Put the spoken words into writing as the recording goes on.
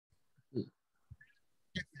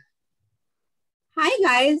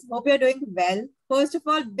guys, hope you're doing well. First of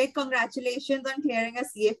all, big congratulations on clearing a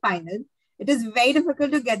CA final. It is very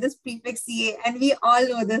difficult to get this prefix CA, and we all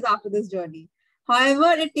know this after this journey.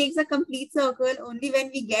 However, it takes a complete circle only when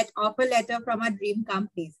we get offer letter from our dream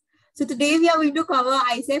companies. So today we are going to cover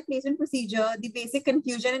ICAI placement procedure, the basic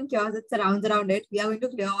confusion and chaos that surrounds around it. We are going to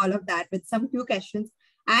clear all of that with some few questions.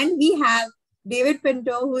 And we have David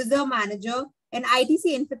Pinto, who is the manager in ITC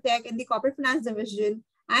Infotech in the corporate finance division,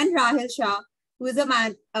 and Rahil Shah, who is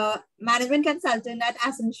a management consultant at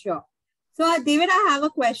Accenture. So, David, I have a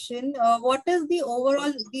question. What is the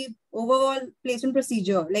overall placement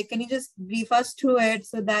procedure? Like, can you just brief us through it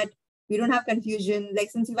so that we don't have confusion? Like,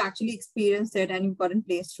 since you've actually experienced it and you've gotten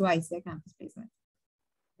placed through ICAI Campus Placement.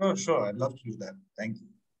 Oh, sure. I'd love to do that. Thank you.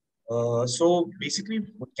 So basically,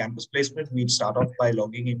 with campus placement, we'd start off by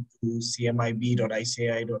logging into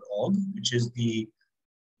cmib.icai.org, which is the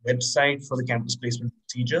website for the campus placement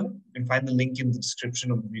procedure. You can find the link in the description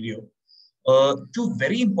of the video. Two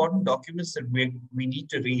very important documents that we need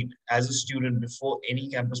to read as a student before any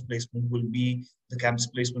campus placement will be the campus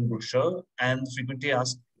placement brochure and frequently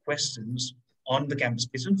asked questions on the campus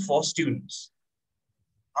placement for students.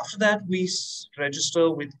 After that, we register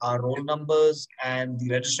with our roll numbers and the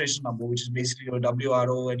registration number, which is basically your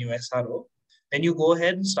WRO and your SRO. Then you go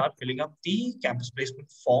ahead and start filling up the campus placement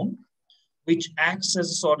form, which acts as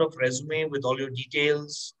a sort of resume with all your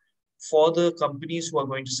details for the companies who are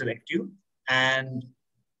going to select you. And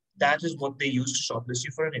that is what they use to shortlist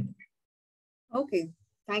you for an interview. Okay,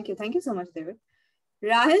 thank you. Thank you so much, David.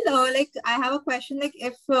 Rahil, I have a question. Like,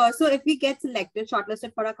 if we get selected,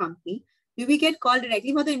 shortlisted for a company, do we get called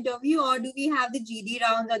directly for the interview, or do we have the GD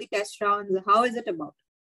rounds or the test rounds? How is it about?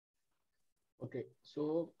 Okay,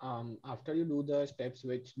 so after you do the steps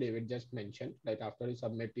which David just mentioned, like after you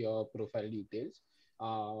submit your profile details,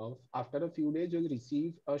 after a few days, you'll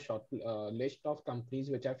receive a short list of companies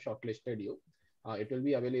which have shortlisted you. It will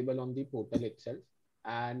be available on the portal itself.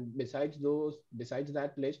 And besides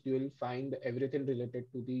that list, you will find everything related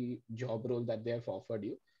to the job role that they have offered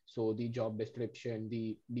you. So the job description,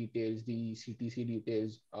 the details, the CTC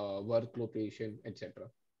details, work location, etc.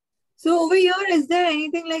 So over here, is there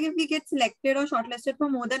anything like if we get selected or shortlisted for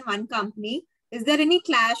more than one company, is there any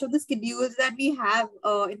clash of the schedules that we have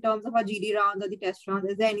in terms of our GD rounds or the test rounds?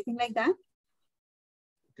 Is there anything like that?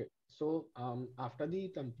 Okay. So after the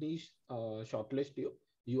companies shortlist you,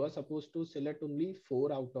 you are supposed to select only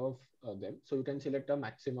 4 out of them. So you can select a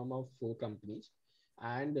maximum of 4 companies.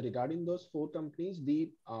 And regarding those 4 companies, the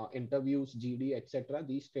interviews, GD, etc.,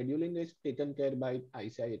 the scheduling is taken care by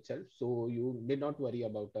ICAI itself. So you need not worry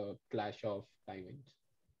about a clash of timings.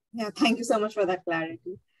 Yeah, thank you so much for that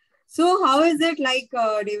clarity. So how is it like,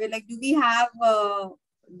 David? Like, do we have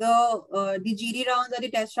the GD rounds or the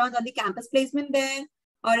test rounds or the campus placement there,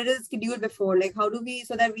 or it is scheduled before? Like, how do we,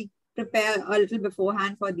 so that we prepare a little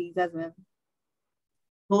beforehand for these as well?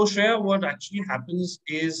 So, Shreya, what actually happens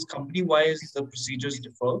is company-wise, the procedures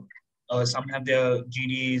differ. Some have their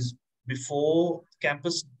GDs before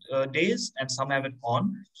campus days and some have it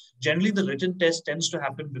on. Generally, the written test tends to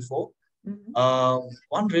happen before. Mm-hmm.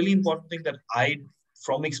 One really important thing that I,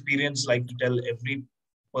 from experience, like to tell every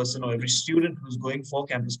person or every student who's going for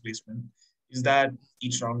campus placement is that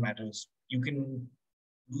each round matters. You can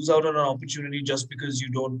lose out on an opportunity just because you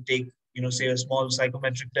don't take, say a small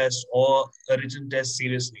psychometric test or a written test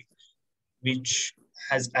seriously, which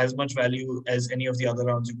has as much value as any of the other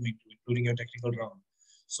rounds you go into, including your technical round.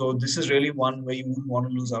 So this is really one where you wouldn't want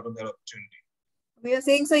to lose out on that opportunity. We are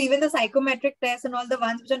saying, so even the psychometric tests and all the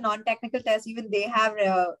ones which are non-technical tests, even they have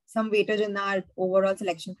some weightage in our overall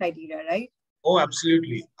selection criteria, right? Oh,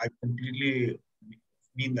 absolutely. I completely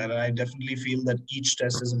mean that. And I definitely feel that each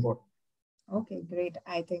test is important. Okay, great.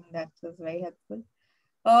 I think that was very helpful.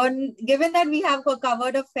 Given that we have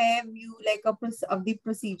covered a fair view of the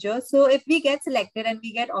procedure, so if we get selected and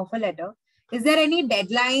we get offer letter, is there any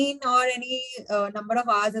deadline or any number of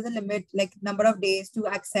hours as a limit, like number of days to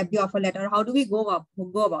accept the offer letter? How do we go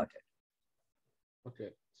about it? Okay,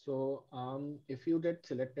 so if you get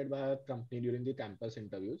selected by a company during the campus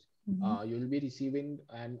interviews, mm-hmm. You will be receiving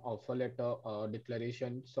an offer letter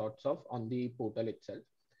declaration sorts of on the portal itself.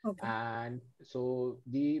 Okay. And so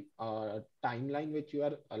the timeline which you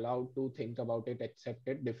are allowed to think about it, accept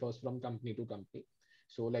it, differs from company to company.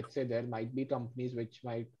 So let's say there might be companies which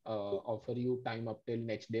might offer you time up till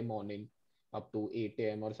next day morning, up to 8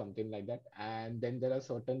 a.m. or something like that. And then there are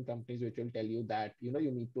certain companies which will tell you that, you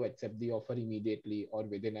need to accept the offer immediately or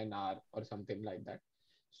within an hour or something like that.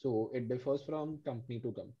 So it differs from company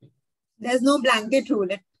to company. There's no blanket rule.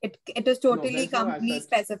 It is totally company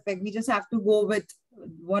specific. We just have to go with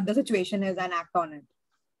what the situation is and act on it.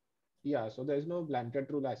 Yeah, so there's no blanket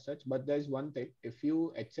rule as such, but there's one thing. If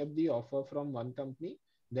you accept the offer from one company,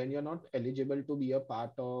 then you're not eligible to be a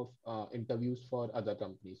part of interviews for other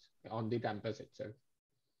companies on the campus itself.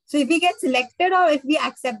 So if we get selected or if we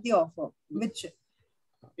accept the offer, which?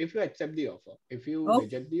 If you accept the offer. If you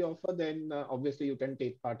reject the offer, then obviously you can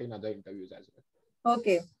take part in other interviews as well.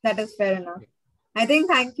 Okay, that is fair enough. I think,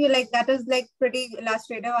 thank you. Like, that is like pretty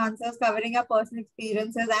illustrative answers covering your personal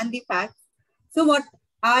experiences and the facts. So what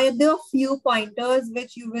are the few pointers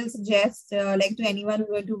which you will suggest like to anyone who's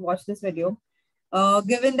going to watch this video?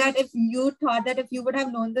 Given that if you thought that if you would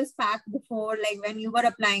have known this fact before, like when you were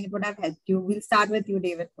applying, it would have helped you. We'll start with you,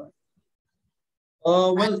 David, first.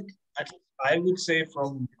 Well, I would say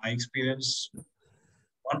from my experience,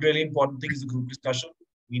 one really important thing is the group discussion.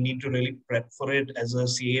 We need to really prep for it as a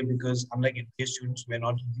CA because unlike MBA students, we're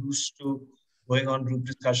not used to going on group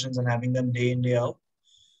discussions and having them day in, day out.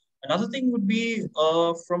 Another thing would be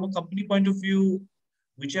from a company point of view,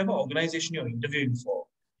 whichever organization you're interviewing for,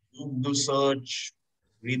 do Google search,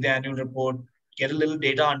 read the annual report, get a little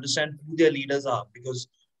data, understand who their leaders are. Because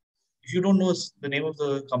if you don't know the name of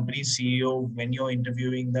the company's CEO when you're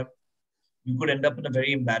interviewing them, you could end up in a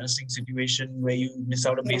very embarrassing situation where you miss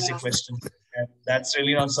out a basic question. And that's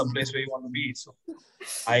really not some place where you want to be. So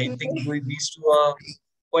I think these two are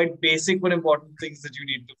quite basic but important things that you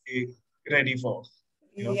need to be ready for.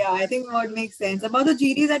 You know? Yeah, I think what makes sense. About the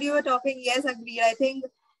GDs that you were talking, yes, agreed. I think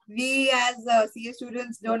we as CA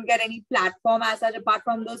students don't get any platform as such apart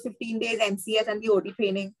from those 15 days MCS and the OT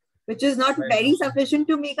training, which is not very sufficient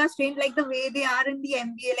to make us trained like the way they are in the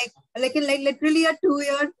MBA, like literally a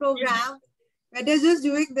 2-year program where they're just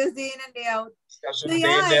doing this day in and day out. So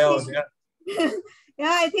yeah,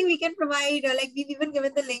 yeah, I think we can provide, like we've even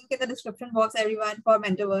given the link in the description box, everyone, for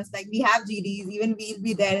Mentorverse. Like we have GDs, even we'll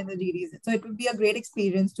be there in the GDs. So it would be a great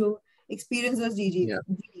experience to experience those GDs. Yeah.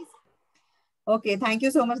 Okay, thank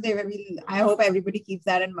you so much, David. I hope everybody keeps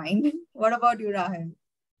that in mind. What about you, Rahul?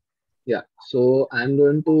 Yeah, so I'm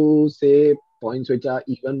going to say points which are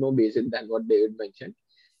even more basic than what David mentioned.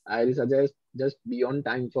 I will suggest just be on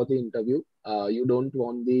time for the interview. You don't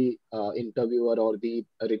want the interviewer or the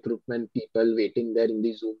recruitment people waiting there in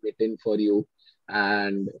the Zoom meeting for you,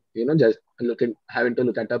 and just having to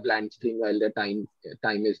look at a blank screen while the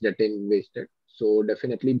time is getting wasted. So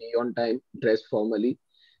definitely be on time, dress formally,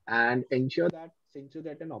 and ensure that since you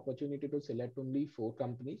get an opportunity to select only 4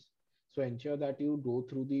 companies, so ensure that you go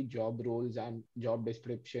through the job roles and job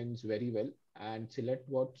descriptions very well and select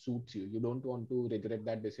what suits you. You don't want to regret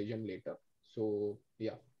that decision later. So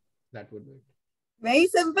yeah, that would be it. Very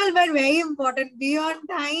simple, but very important. Be on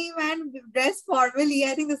time and dress formally.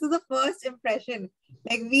 I think this is the first impression.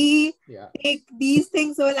 Like we take these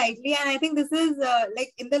things so lightly. And I think this is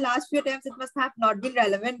like in the last few attempts, it must have not been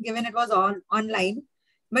relevant given it was online.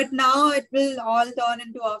 But now it will all turn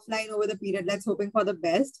into offline over the period. Let's hoping for the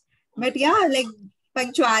best. But yeah, like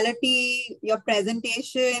punctuality, your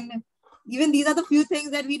presentation, even these are the few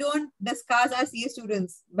things that we don't discuss as CA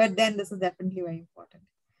students. But then this is definitely very important.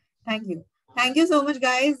 Thank you. Thank you so much,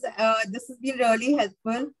 guys. This has been really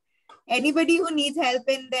helpful. Anybody who needs help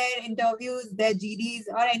in their interviews, their GDs,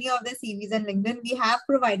 or any of their CVs and LinkedIn, we have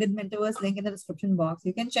provided Mentorverse link in the description box.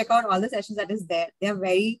 You can check out all the sessions that is there. They are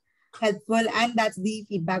very helpful, and that's the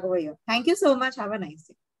feedback over here. Thank you so much. Have a nice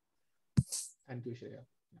day. Thank you, Shreya.